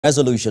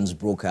Resolutions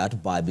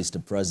brokered by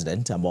Mr.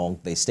 President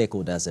among the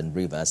stakeholders in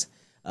Rivers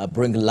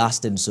bring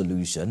lasting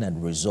solution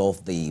and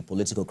resolve the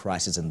political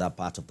crisis in that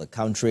part of the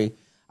country.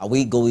 Are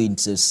we going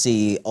to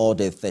see all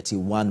the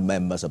 31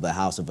 members of the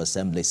House of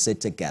Assembly sit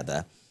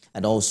together,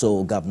 and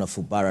also Governor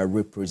Fubara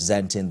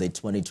representing the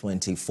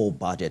 2024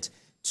 budget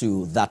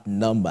to that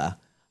number?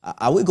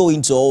 Are we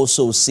going to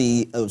also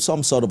see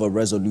some sort of a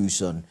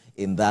resolution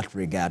in that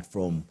regard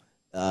from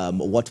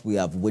what we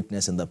have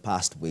witnessed in the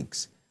past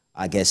weeks?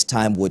 I guess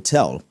time will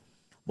tell.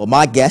 But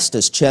my guest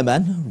is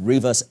Chairman,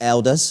 Rivers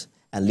Elders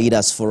and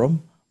Leaders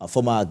Forum, a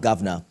former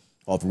governor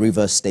of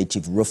Rivers State,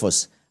 Chief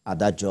Rufus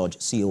George,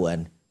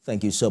 CON.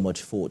 Thank you so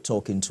much for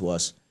talking to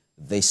us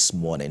this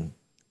morning.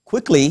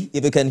 Quickly,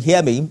 if you can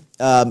hear me,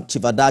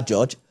 Chief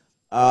George,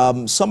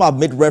 some have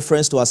made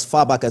reference to as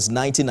far back as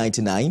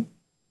 1999,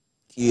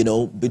 you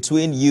know,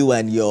 between you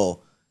and your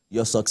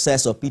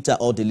successor, Peter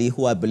Odili,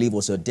 who I believe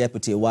was your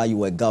deputy while you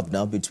were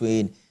governor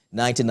between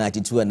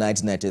 1992 and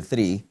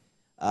 1993.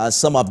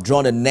 Some have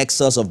drawn a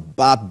nexus of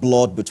bad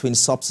blood between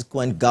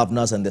subsequent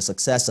governors and their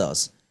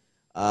successors.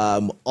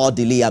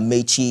 Odili,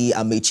 Amechi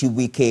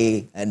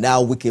Wike, and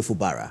now Wike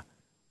Fubara.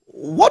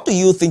 What do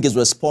you think is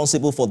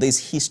responsible for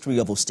this history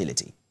of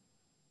hostility?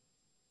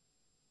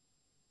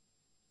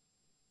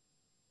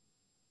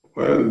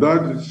 Well,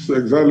 that is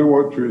exactly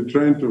what we're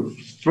trying to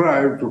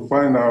strive to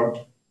find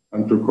out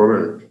and to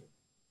correct.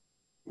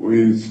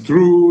 It's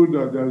true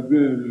that there's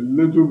been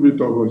a little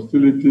bit of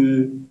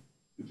hostility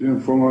between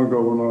former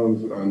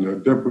governors and their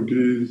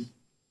deputies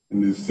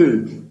in the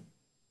state.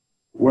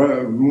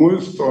 Well,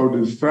 most of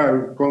the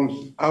strife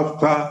comes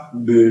after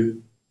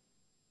the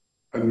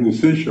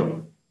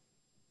administration.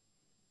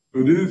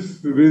 To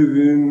this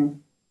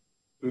reason,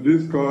 to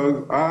this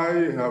cause, I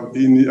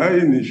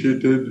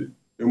initiated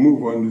a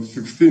move on the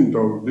 16th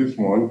of this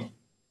month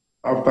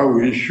after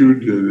we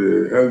issued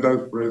the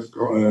elders press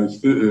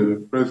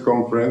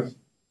conference,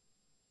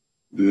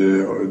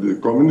 the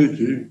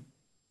communique.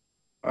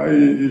 I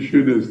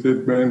issued a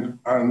statement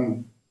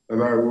and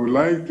that I would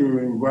like to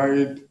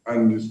invite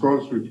and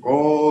discuss with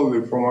all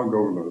the former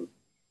governors.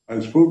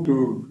 I spoke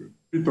to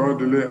Peter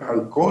Odile.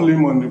 I called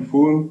him on the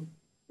phone.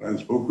 I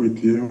spoke with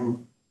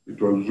him. It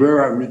was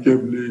very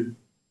amicably,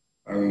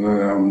 and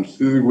I'm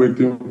still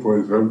waiting for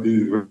his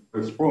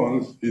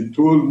response. He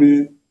told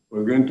me he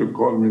was going to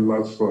call me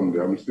last Sunday.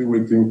 I'm still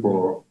waiting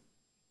for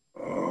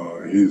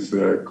his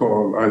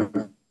call.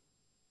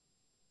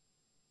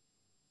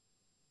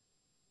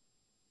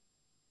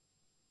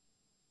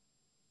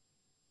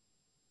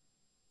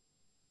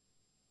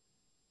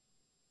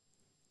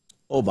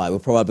 Oh, my, we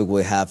probably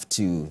will have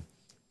to,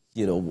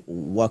 you know,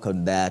 work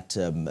on that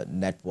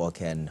network,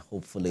 and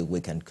hopefully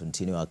we can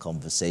continue our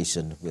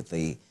conversation with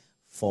the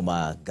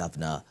former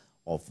governor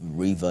of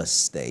Rivers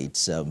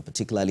State,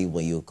 particularly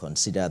when you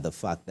consider the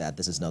fact that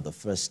this is not the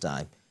first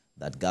time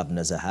that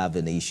governors are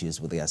having issues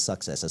with their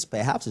successors.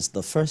 Perhaps it's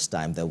the first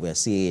time that we're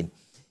seeing,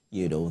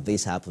 you know,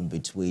 this happen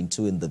between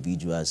two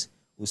individuals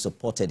who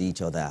supported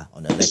each other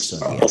on election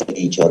day.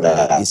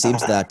 It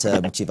seems that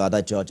Chief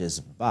George is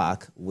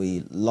back.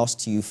 We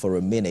lost you for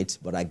a minute,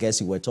 but I guess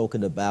you were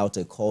talking about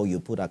a call you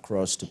put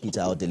across to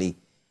Peter Odili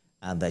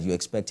and that you're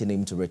expecting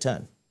him to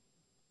return.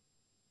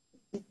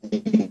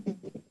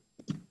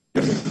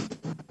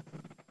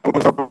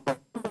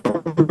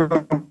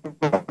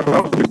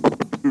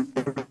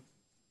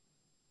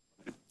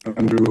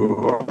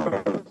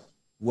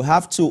 We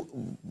have to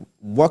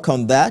work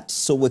on that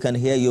so we can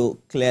hear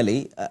you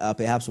clearly.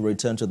 Perhaps we'll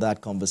return to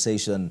that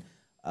conversation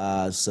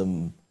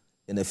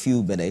in a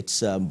few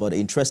minutes. But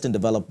interesting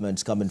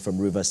developments coming from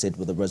Rivers State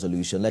with the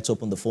resolution. Let's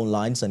open the phone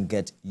lines and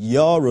get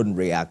your own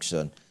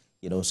reaction.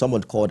 You know,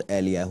 someone called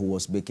earlier who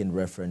was making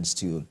reference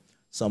to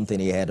something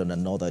he had on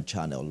another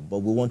channel. But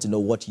we want to know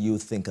what you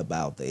think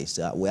about this.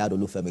 We had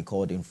Olufemi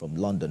called in from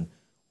London,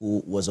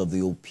 who was of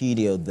the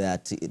opinion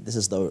that this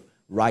is the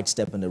right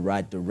step in the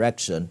right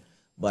direction.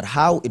 But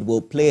how it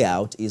will play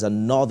out is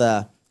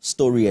another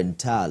story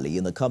entirely.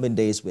 In the coming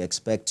days, we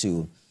expect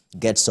to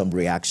get some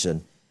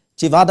reaction.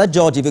 Chief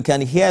George, if you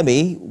can hear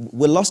me,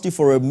 we lost you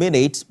for a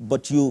minute,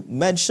 but you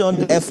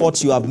mentioned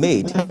efforts you have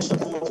made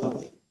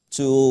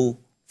to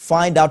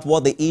find out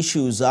what the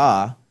issues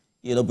are,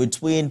 you know,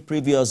 between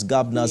previous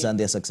governors and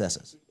their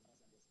successors.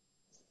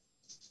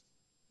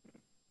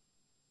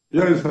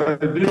 Yes, I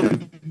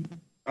did.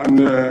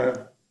 And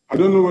I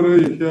don't know whether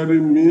you're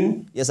hearing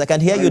me. Yes, I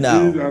can hear you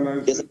now.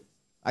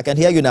 I can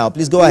hear you now.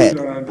 Please go ahead.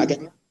 I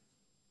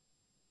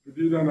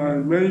did, and I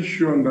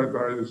mentioned that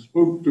I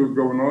spoke to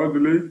Governor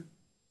Odile,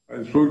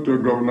 I spoke to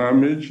Governor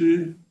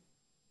Amechi.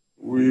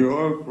 We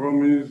all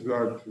promised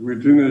that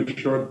within a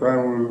short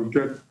time we will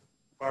get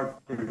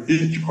back to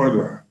each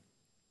other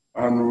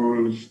and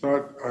we will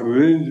start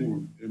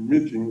arranging a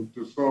meeting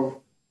to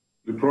solve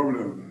the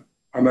problem.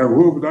 And I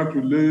hope that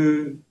will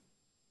lay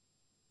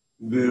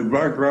the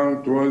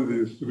background towards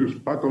this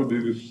part of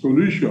the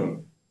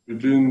solution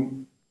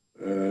between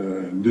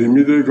the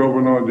immediate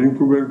governor, the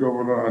incumbent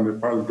governor, and the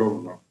past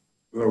governor,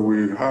 that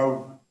we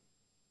have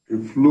a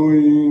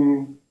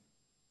flowing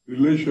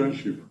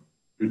relationship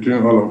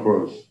between all of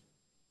us.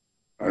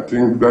 I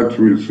think that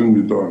will soon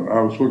be done.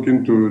 I've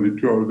spoken to the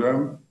two of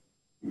them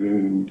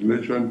in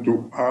relation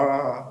to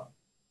our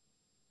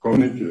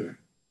communique.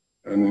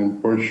 And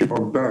in pursuit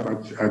of that,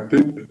 I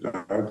think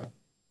that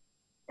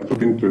I'm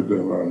talking to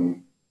them,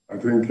 and I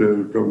think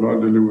Governor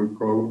Dele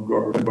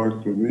will get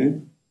back to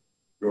me.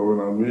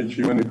 Governor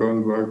Michi, when he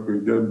comes back,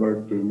 will get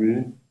back to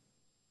me.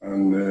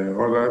 And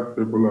other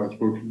people I've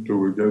spoken to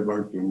will get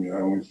back to me,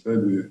 and we set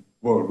the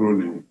ball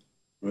rolling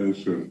very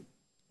soon.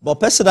 But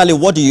personally,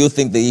 what do you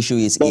think the issue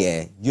is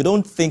here? You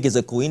don't think it's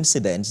a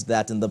coincidence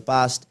that in the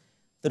past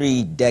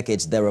 3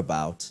 decades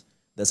thereabout,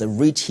 there's a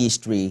rich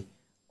history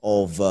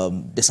of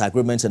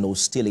disagreements and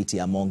hostility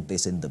among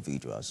these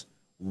individuals?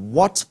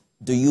 What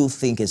do you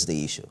think is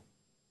the issue?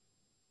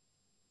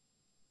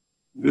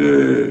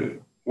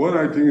 What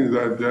I think is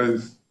that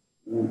there's,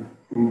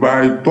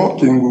 by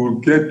talking, we'll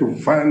get to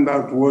find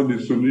out what the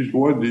solution,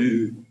 what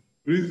the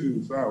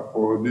reasons are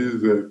for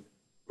these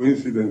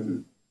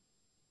coincidences.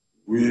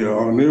 We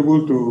are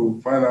unable to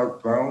find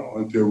out now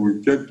until we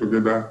get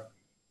together,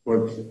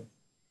 but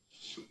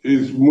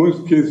in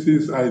most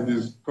cases, I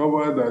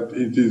discover that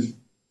it is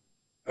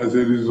as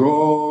a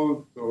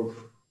result of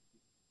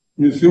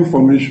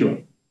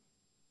misinformation,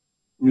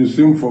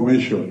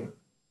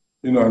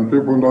 and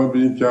people not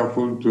being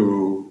careful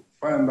to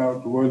find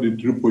out what the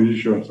true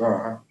positions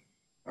are,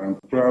 and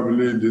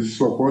probably the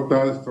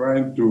supporters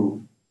trying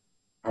to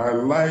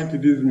highlight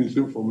this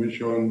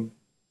misinformation,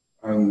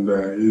 and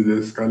it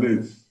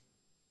escalates.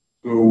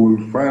 So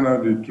we'll find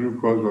out the true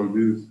cause of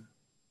this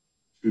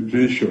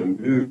situation,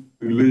 this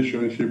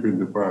relationship in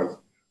the past.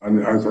 And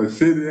as I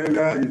said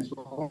earlier, it's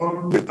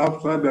always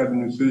after the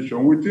administration.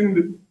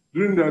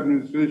 During the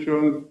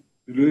administration,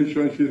 the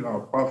relationships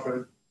are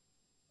perfect.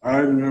 I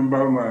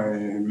remember my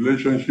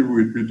relationship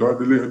with Peter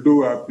Odile,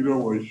 though our period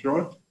was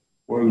short,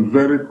 was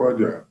very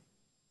cordial.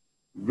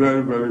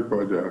 Very, very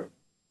cordial.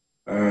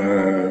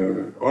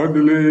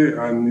 Odile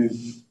and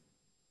his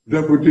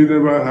deputy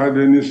never had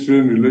any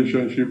strained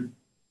relationship,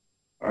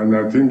 and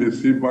I think they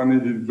still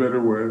managed it very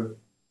well.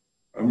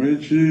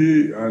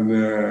 Amici and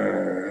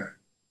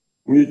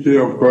Wike,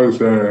 of course,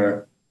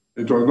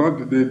 it was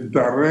not the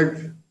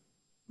direct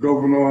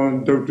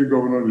deputy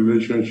governor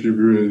relationship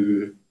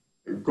with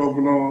the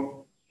governor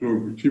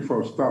to chief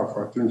of staff,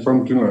 I think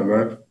something like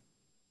that.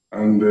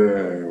 And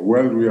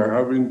well, we are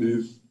having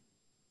these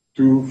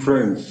two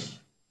friends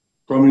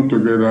coming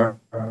together,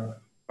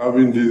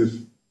 having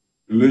this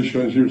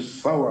relationship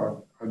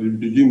soured at the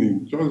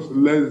beginning, just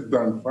less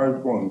than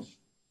 5 months.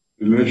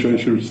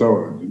 Relationship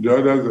soured. The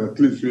others at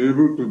least were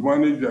able to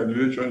manage their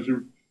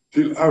relationship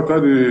till after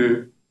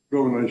the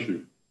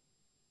governorship,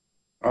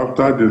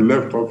 after they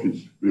left office,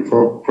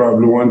 before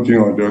probably one thing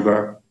or the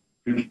other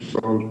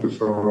to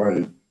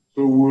survive.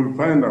 So we'll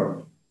find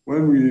out.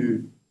 When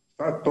we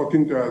start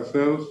talking to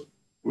ourselves,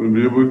 we'll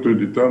be able to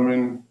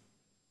determine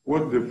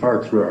what the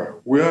facts were,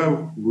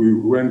 where we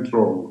went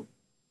wrong,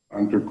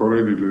 and to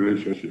correct the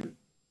relationship.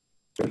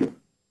 Thank you.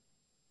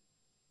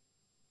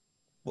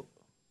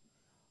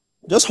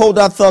 Just hold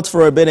that thought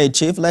for a minute,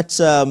 Chief. Let's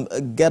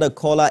get a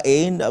caller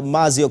in.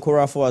 Mazi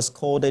Okorafo has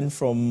called in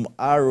from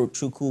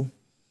Arochukwu.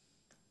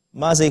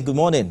 Mazi, good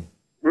morning.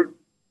 Good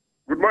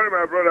morning,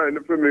 my brother. And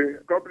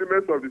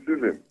compliments of the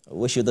season. I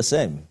wish you the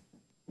same.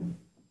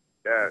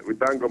 Yeah, we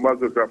thank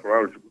Mazi Okorafo from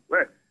Arochukwu.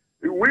 Well,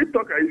 if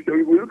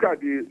we look at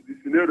the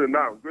scenario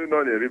now going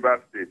on in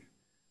Rivers State,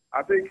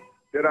 I think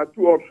there are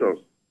two options.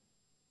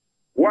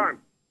 One,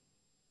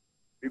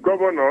 the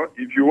governor,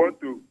 if you want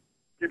to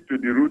keep to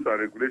the rules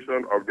and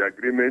regulation of the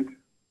agreement,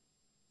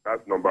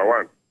 that's number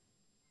one.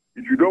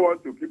 If you don't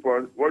want to keep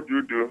on, what do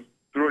you do?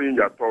 Throw in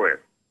your towel.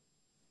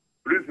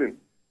 Listen,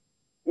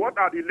 what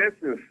are the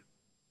lessons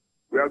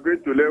we are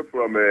going to learn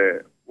from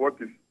what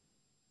is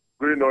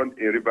going on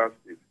in Rivers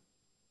State?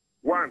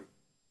 One,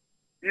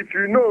 if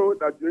you know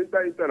that you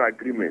enter into an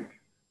agreement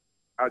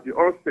at the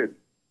onset,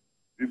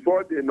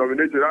 before the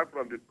nomination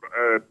from the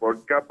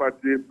political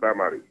party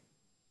primaries,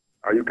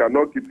 and you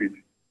cannot keep it,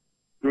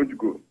 don't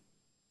go.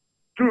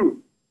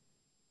 Two,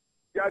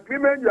 the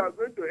agreement you are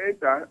going to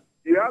enter,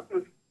 you have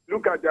to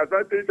look at the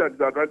advantages and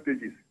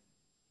disadvantages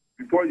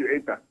before you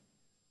enter.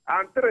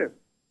 And three,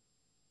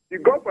 the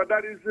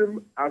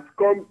godfatherism has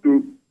come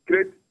to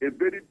create a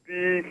very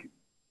big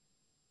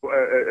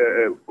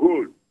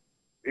hole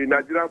in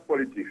Nigerian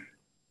politics.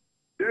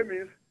 That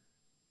means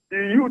the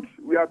youth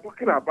we are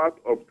talking about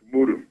of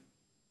tomorrow,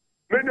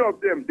 many of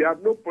them, they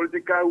have no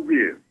political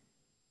will.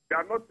 They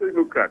are not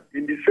democrats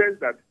in the sense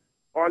that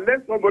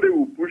unless somebody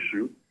will push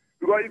you,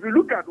 because if you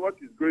look at what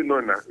is going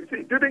on now, you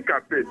see, during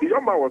campaign, the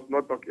young man was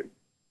not talking.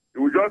 He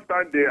would just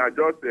stand there and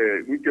just,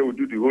 Wike would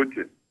do the whole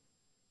thing.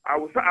 I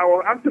was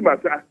asking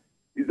myself,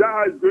 is that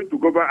how it's going to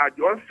govern at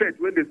the onset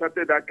when they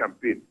started that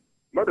campaign?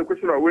 Not a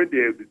question of when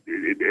the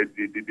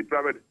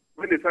private,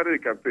 when they started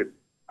the campaign.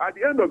 At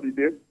the end of the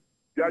day,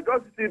 they are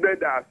just sitting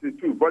there as a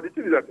tool. But the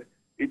thing is that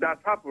it has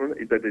happened,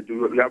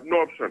 we have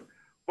no option.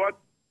 But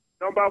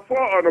number 4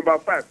 or number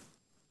 5,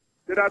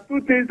 there are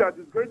two things that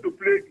is going to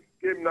plague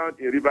game now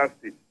in Rivers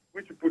State,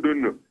 which people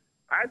don't know.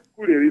 High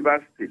school in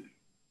Rivers State.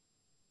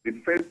 the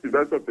first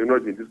University of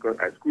Technology in this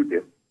country. I schooled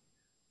there.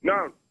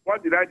 Now,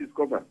 what did I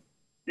discover?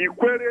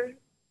 Ikwere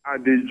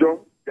and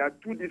Ejo, they are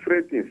two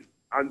different things.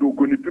 And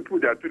Ogoni people,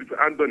 they are two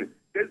different. Andoni,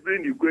 let's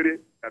bring Ikwere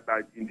that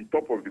are in the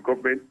top of the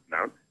government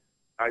now,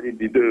 and in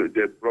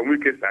the from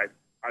Wike side,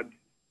 and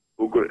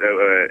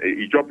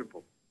Ijo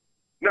people.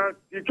 Now,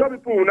 Ijo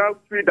people will now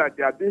feel that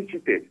they are being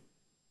cheated.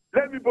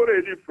 Let me borrow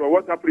a leaf from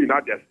what happened in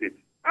Abia State.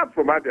 I'm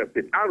from Abia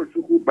State.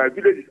 Aruchuku, my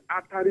village is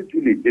Atari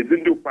village, a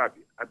Zindu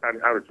party, Atari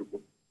Aruchuku.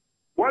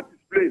 What is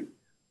plain?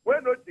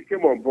 When Oti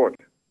came on board,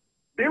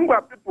 the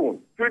Ngwa people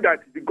feel that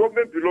the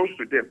government belongs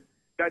to them,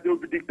 that they will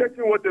be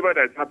dictating whatever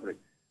that is happening.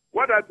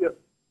 What are the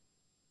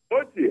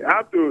Oti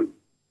have to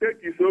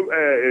take his own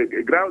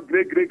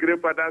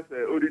great-great-grandfather's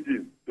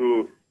origin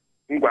to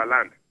Ngwa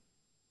land.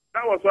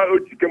 That was why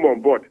Oti came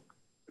on board.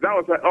 That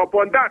was why,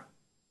 upon that,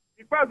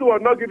 the person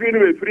was not giving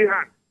him a free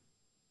hand.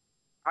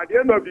 At the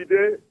end of the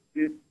day,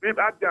 the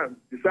people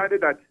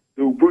decided that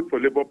they would vote for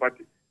Labour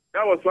Party.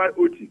 That was why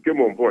Oti came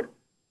on board.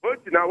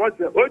 Oti now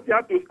Oti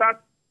had to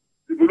start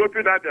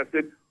developing that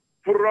state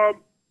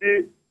from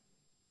the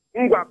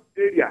Ngwa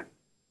area,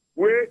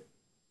 where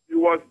he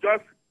was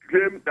just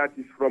claimed that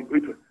he's from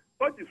Oti.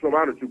 Oti is from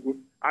Aruchuku.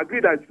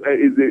 Agree that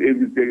is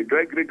the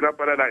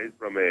great-great-grandfather that is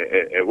from,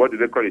 what do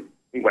they call it,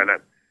 Ngwa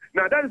land.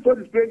 Now that is what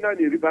is playing now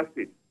in River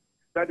State.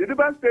 That the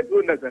River State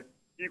owners,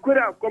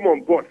 Ikwere have come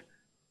on board.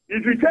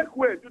 If you check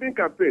well during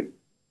campaign,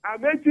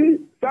 Amechi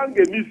sang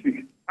a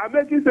music.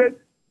 Amechi said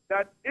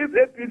that if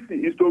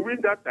APC is to win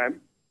that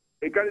time,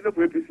 a candidate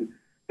for APC,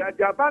 that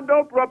the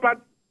abandoned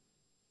property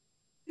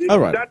in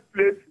that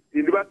place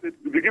in River State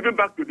will be given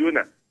back to the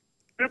owner.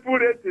 People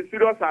raised a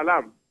serious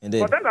alarm.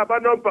 Indeed. But that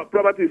abandoned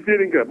property is still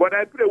in there. But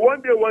I pray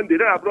one day,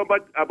 that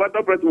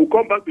abandoned property will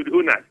come back to the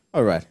owners.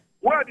 All right.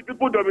 Why are the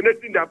people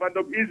dominating the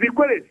abandoned? Is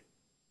equality.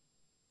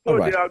 So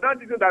they are not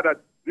thinking that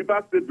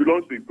River State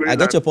belongs to equality. I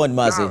got your point,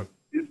 Mazi.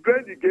 It's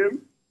playing the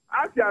game.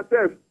 Ask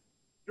yourself,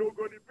 you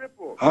go the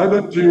people. I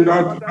don't think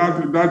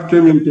that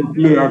came into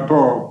play at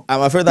all.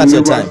 I'm afraid that's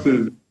your time.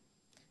 State.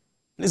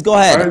 Please go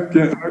ahead.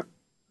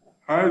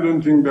 I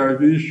don't think that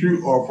the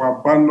issue of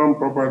abandoned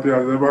property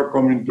has ever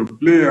come into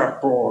play at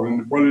all in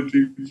the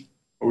politics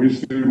of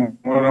history,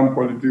 modern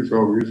politics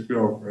of history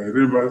of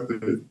River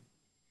State.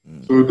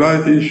 So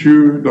that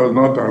issue does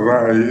not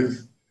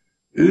arise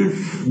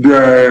if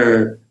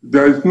there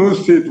is no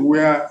state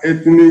where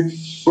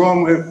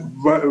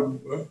some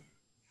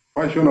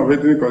fashion of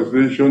ethnic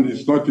consideration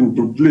is not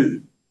into play.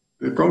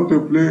 They come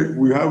to play.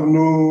 We have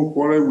no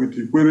quarrel with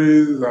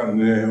Ikweres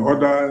and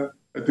other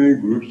ethnic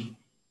groups.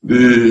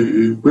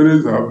 The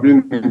Ikweres have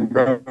been in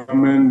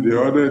government.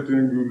 The other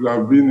ethnic groups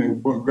have been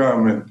in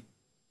government.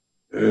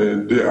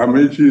 The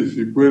Amechi is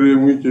Ikwere,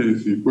 Wike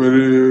is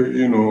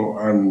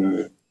Ikwere,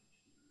 and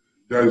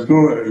there is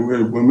no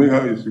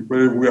Omega is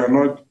Ikwere. We are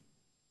not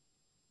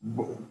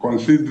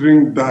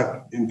considering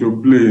that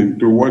into play,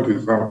 into what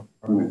is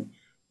happening.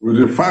 With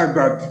the fact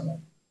that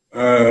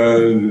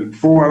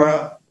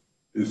Fubara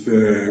is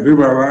a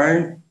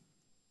riverine,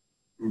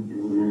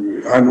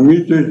 and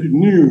Wike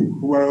knew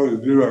Fubara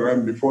was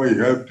riverine before he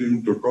helped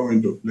him to come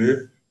into play.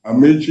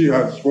 Amechi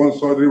has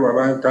sponsored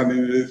riverine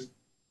candidates,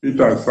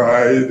 Peter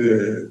Side,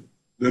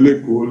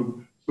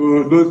 Delekul.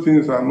 So those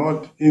things are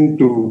not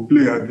into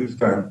play at this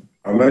time.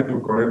 I'd like to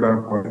correct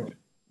that point.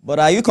 But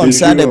are you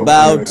concerned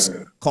about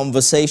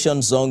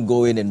conversations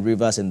ongoing in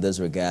Rivers in this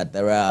regard?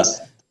 There are,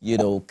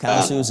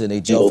 councils in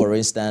Ijo, for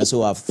instance,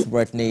 who are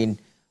threatening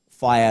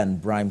fire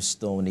and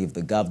brimstone if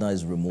the governor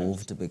is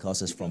removed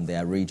because it's from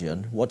their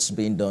region. What's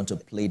being done to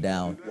play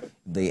down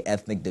the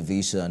ethnic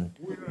division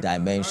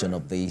dimension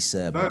of this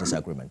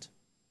disagreement?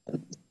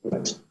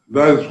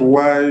 That's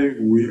why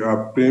we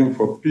are praying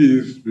for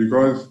peace,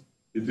 because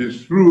it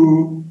is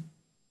true,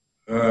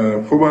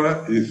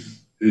 Fubara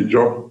is a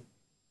job.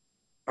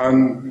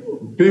 And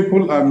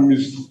people are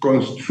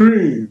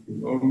misconstruing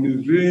or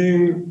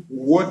misreading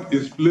what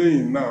is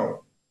playing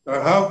now.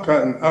 How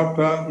can,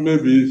 after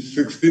maybe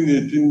 16,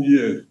 18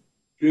 years,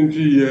 20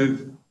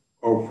 years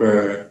of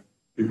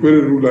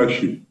Ikwere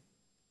rulership,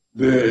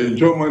 the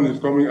German is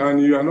coming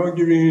and you are not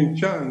giving him a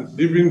chance,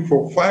 even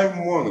for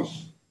 5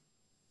 months,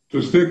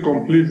 to stay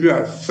completely,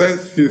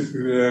 assess his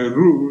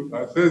rule,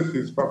 assess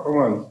his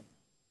performance.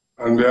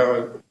 And they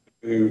are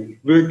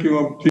breaking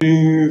up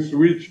things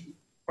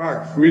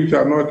facts which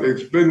are not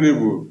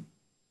explainable,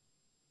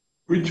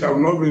 which have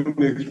not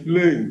been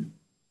explained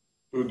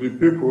to the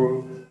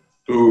people,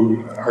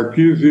 to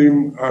accuse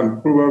him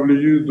and probably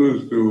use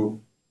those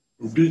to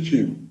impeach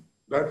him.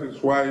 That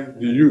is why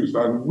the use.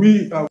 And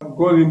we have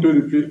gone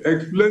into the field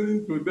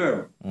explaining to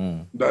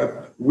them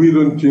that we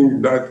don't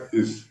think that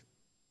is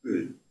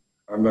safe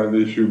and that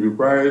they should be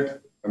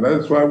quiet. And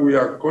that's why we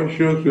are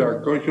cautious. We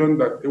are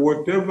cautioned that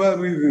whatever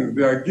reasons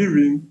they are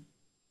giving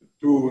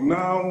to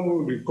now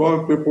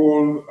recall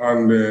people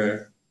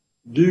and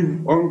give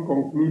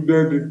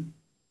unconcluded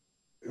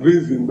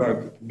reason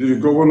that the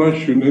governor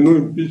should,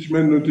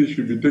 impeachment notice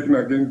should be taken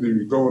against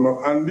the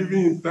governor, and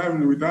living in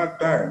time without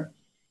time,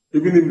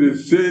 even if they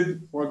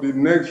said for the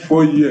next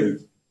 4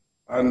 years,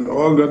 and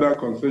all the other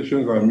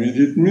concessions,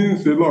 it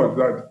means a lot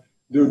that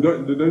they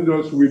don't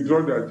just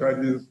withdraw their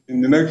charges.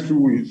 In the next 2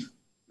 weeks,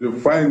 they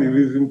find a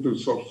reason to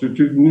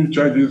substitute new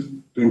charges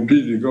to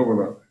impeach the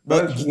governor.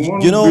 But, that's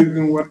one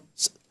reason why.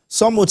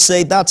 Some would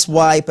say that's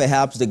why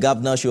perhaps the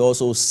governor should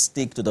also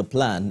stick to the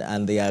plan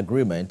and the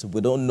agreement.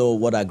 We don't know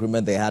what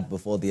agreement they had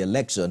before the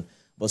election,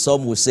 but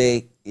some would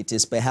say it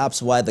is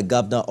perhaps why the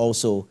governor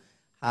also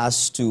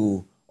has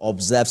to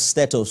observe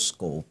status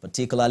quo,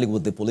 particularly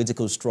with the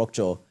political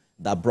structure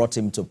that brought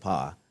him to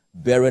power,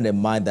 bearing in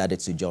mind that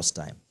it's a just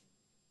time.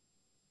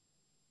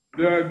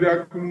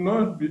 There could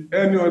not be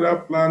any other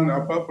plan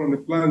apart from the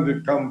plan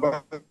they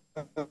canvass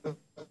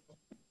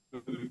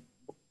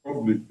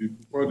public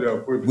before they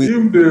appoint.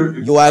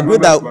 You agree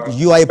that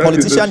you are a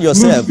politician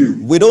yourself.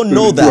 We don't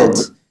know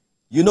that.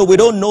 You know, we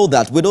don't know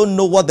that. We don't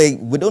know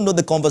we don't know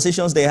the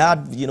conversations they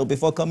had,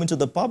 before coming to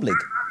the public.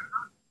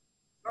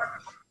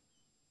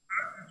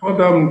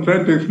 What I'm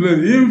trying to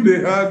explain. If they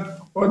had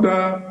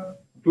other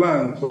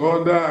plans,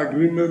 other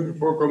agreements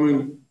before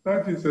coming,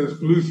 that is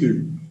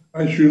exclusive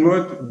and should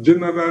not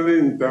generally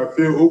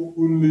interfere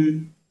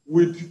openly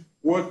with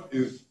what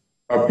is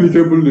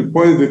applicable, the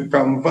points they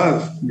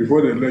canvass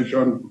before the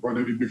election,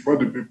 before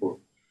the people.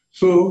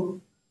 So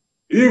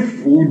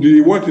if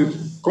what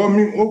is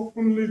coming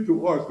openly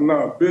to us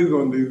now, based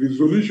on the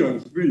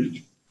resolutions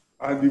reached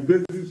and the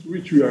basis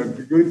which we are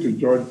going to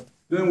judge,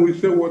 then we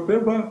say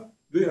whatever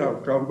they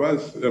have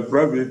canvassed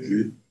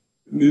privately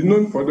is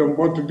known for them.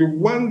 But the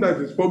one that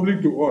is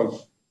public to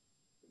us,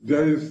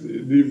 there is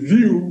the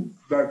view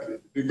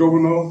that the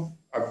governor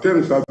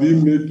attempts are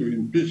being made to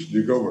impeach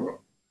the governor.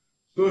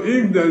 So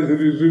if there is a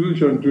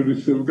resolution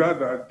to safeguard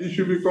that, it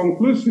should be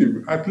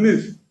conclusive. At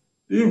least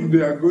if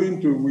they are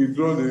going to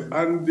withdraw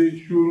and they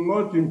should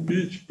not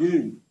impeach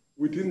him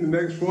within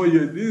the next 4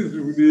 years. This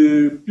is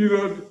the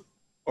period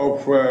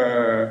of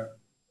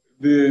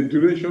the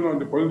duration of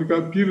the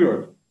political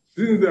period.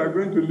 Since they are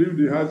going to leave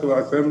the House of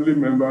Assembly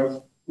members,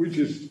 which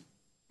is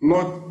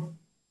not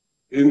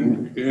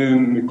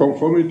in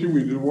conformity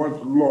with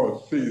what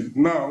law says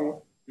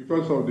now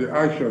because of the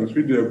actions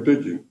which they have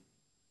taken,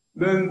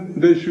 then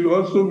they should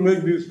also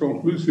make this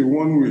conclusive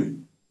one way.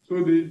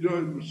 So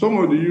some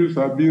of the youths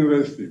are being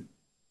restive.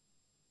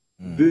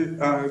 They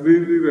are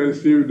really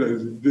restive.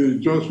 They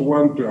just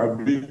want to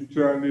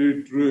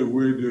arbitrarily throw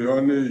away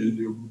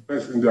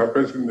their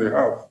person they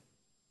have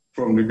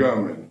from the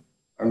government.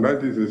 And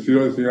that is a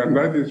serious thing. And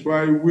that is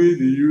why we,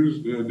 the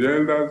youth, the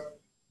elders,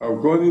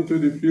 have gone into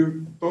the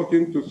field,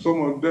 talking to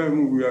some of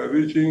them. We are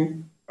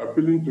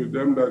appealing to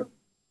them that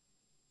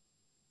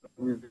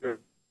we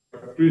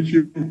are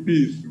preaching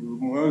peace.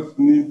 We must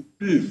need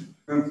peace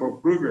and for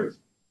progress.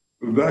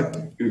 So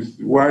that is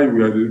why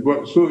we are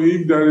this. So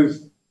if there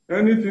is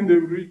anything they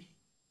reach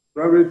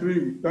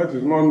privately, that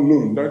is not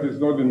known. That is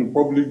not in the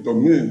public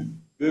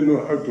domain. They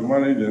know how to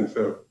manage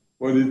themselves.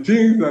 But the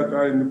things that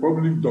are in the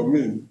public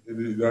domain,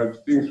 there are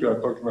things we are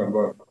talking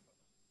about.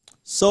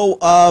 So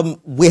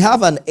we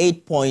have an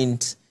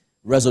 8-point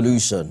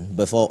resolution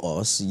before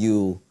us.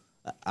 You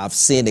have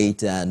seen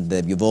it, and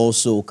you've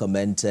also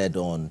commented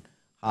on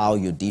how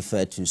you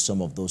differ to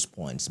some of those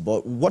points.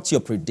 But what's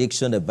your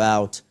prediction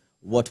about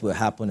what will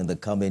happen in the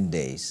coming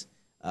days?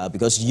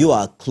 Because you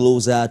are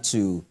closer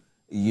to,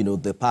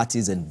 the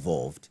parties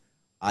involved.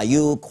 Are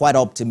you quite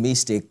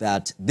optimistic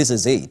that this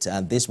is it,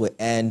 and this will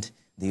end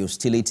the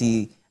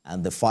hostility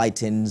and the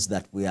fightings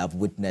that we have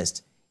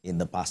witnessed in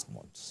the past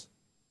months?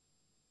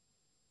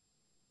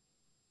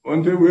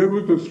 Until we're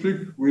able to speak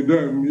with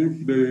them,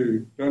 if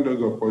they grant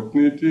us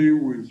opportunity,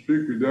 we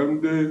speak with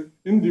them.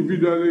 They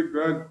individually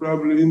grant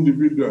probably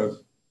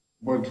individuals,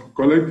 but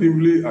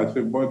collectively as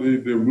a body,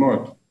 they've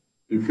not.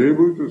 If we're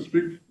able to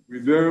speak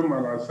with them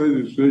and assess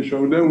the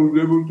situation, then we'll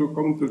be able to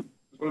come to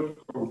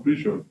such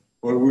conclusion.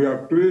 But we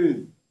are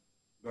praying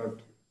that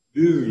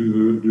these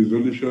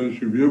resolutions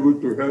should be able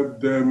to help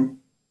them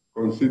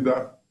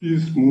consider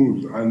peace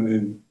moves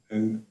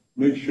and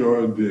make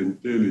sure they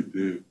entail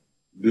it.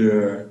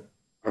 They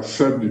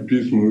accept the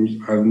peace moves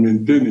and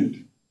maintain it.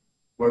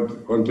 But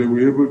until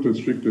we're able to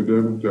speak to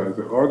them,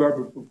 other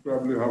people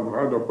probably have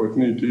had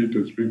opportunity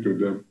to speak to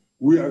them.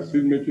 We are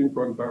still making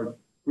contact.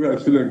 We are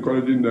still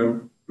encouraging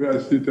them. We are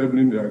still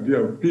tabling the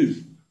idea of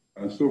peace.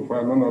 And so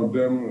far, none of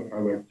them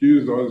have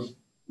accused us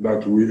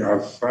that we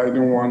are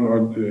siding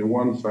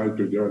one side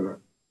to the other.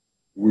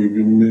 We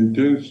will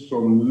maintain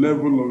some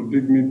level of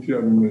dignity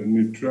and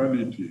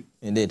neutrality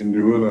Indeed. In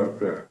the whole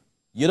affair.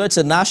 It's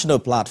a national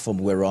platform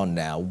we're on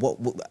now.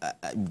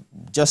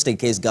 Just in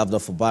case Governor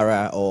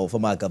Fubara or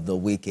former Governor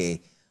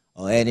Wike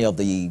or any of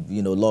the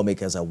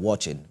lawmakers are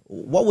watching,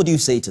 what would you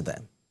say to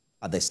them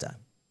at this time?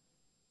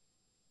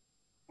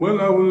 Well,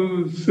 I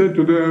will say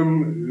to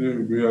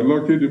them, we are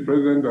lucky the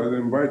president has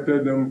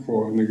invited them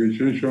for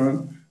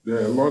negotiation. There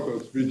are a lot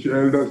of speech,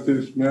 elder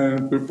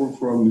statesmen, people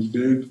from the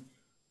state,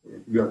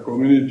 their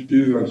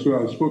communities, and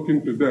so I've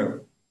spoken to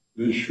them.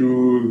 They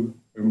should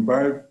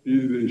imbibe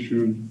peace, they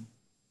should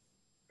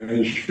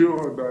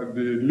ensure that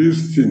they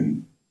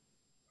listen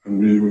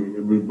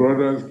and be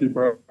brothers,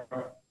 keepers,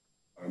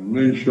 and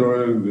make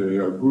sure they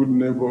are good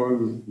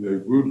neighbors, they're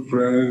good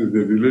friends, they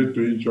relate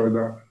to each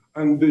other,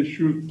 and they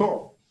should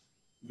talk.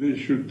 They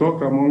should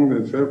talk among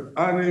themselves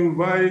and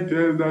invite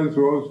elders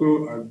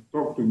also and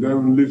talk to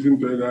them, listen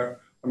to them,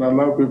 and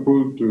allow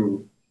people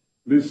to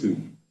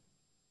listen,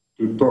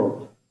 to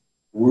talk.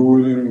 We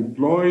will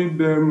employ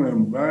them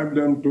and bribe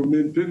them to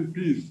maintain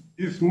peace.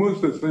 It's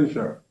most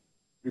essential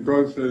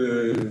because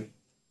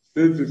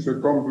state is a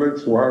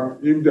complex one.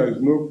 If there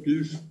is no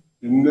peace,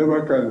 you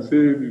never can say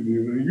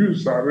the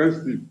youths are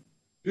arrested.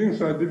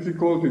 Things are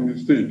difficult in the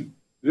state.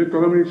 The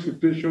economic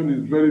situation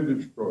is very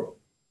difficult.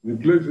 The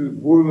place is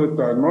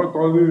volatile, not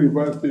only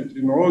Rivers State,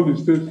 in all the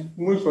states,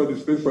 most of the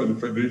states of the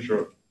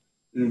Federation.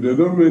 If they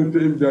don't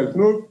maintain, if there's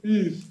no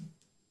peace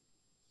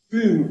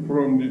seen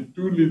from the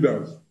two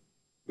leaders,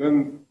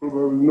 then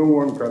probably no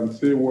one can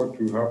say what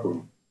will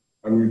happen.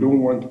 And we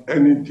don't want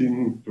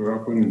anything to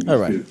happen in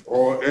the state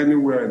or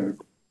anywhere in the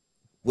country.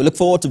 We look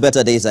forward to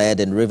better days ahead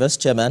in Rivers.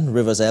 Chairman,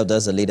 Rivers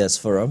Elders and Leaders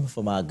Forum,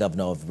 former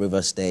Governor of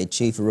Rivers State,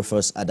 Chief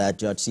Rufus Adad,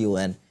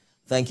 CON.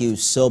 Thank you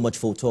so much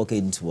for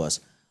talking to us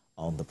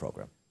on the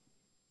program.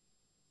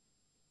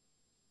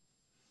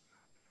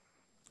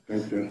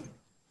 Thank you.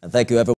 And thank you, everyone.